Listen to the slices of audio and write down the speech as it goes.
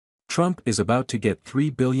Trump is about to get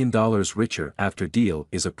 $3 billion richer after deal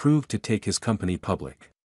is approved to take his company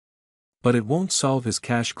public. But it won't solve his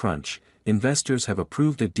cash crunch. Investors have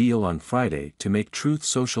approved a deal on Friday to make Truth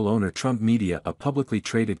Social owner Trump Media a publicly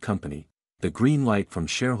traded company. The green light from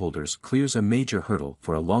shareholders clears a major hurdle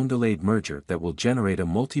for a long-delayed merger that will generate a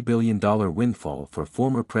multi-billion-dollar windfall for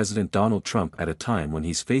former President Donald Trump at a time when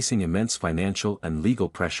he's facing immense financial and legal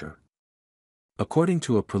pressure. According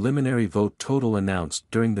to a preliminary vote total announced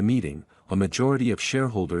during the meeting, a majority of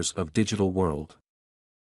shareholders of Digital World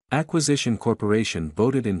Acquisition Corporation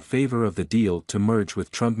voted in favor of the deal to merge with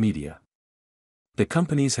Trump Media. The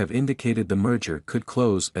companies have indicated the merger could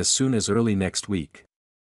close as soon as early next week.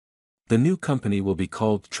 The new company will be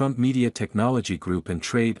called Trump Media Technology Group and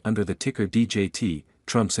trade under the ticker DJT,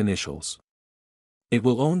 Trump's initials. It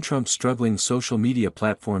will own Trump's struggling social media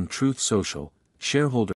platform Truth Social. Shareholders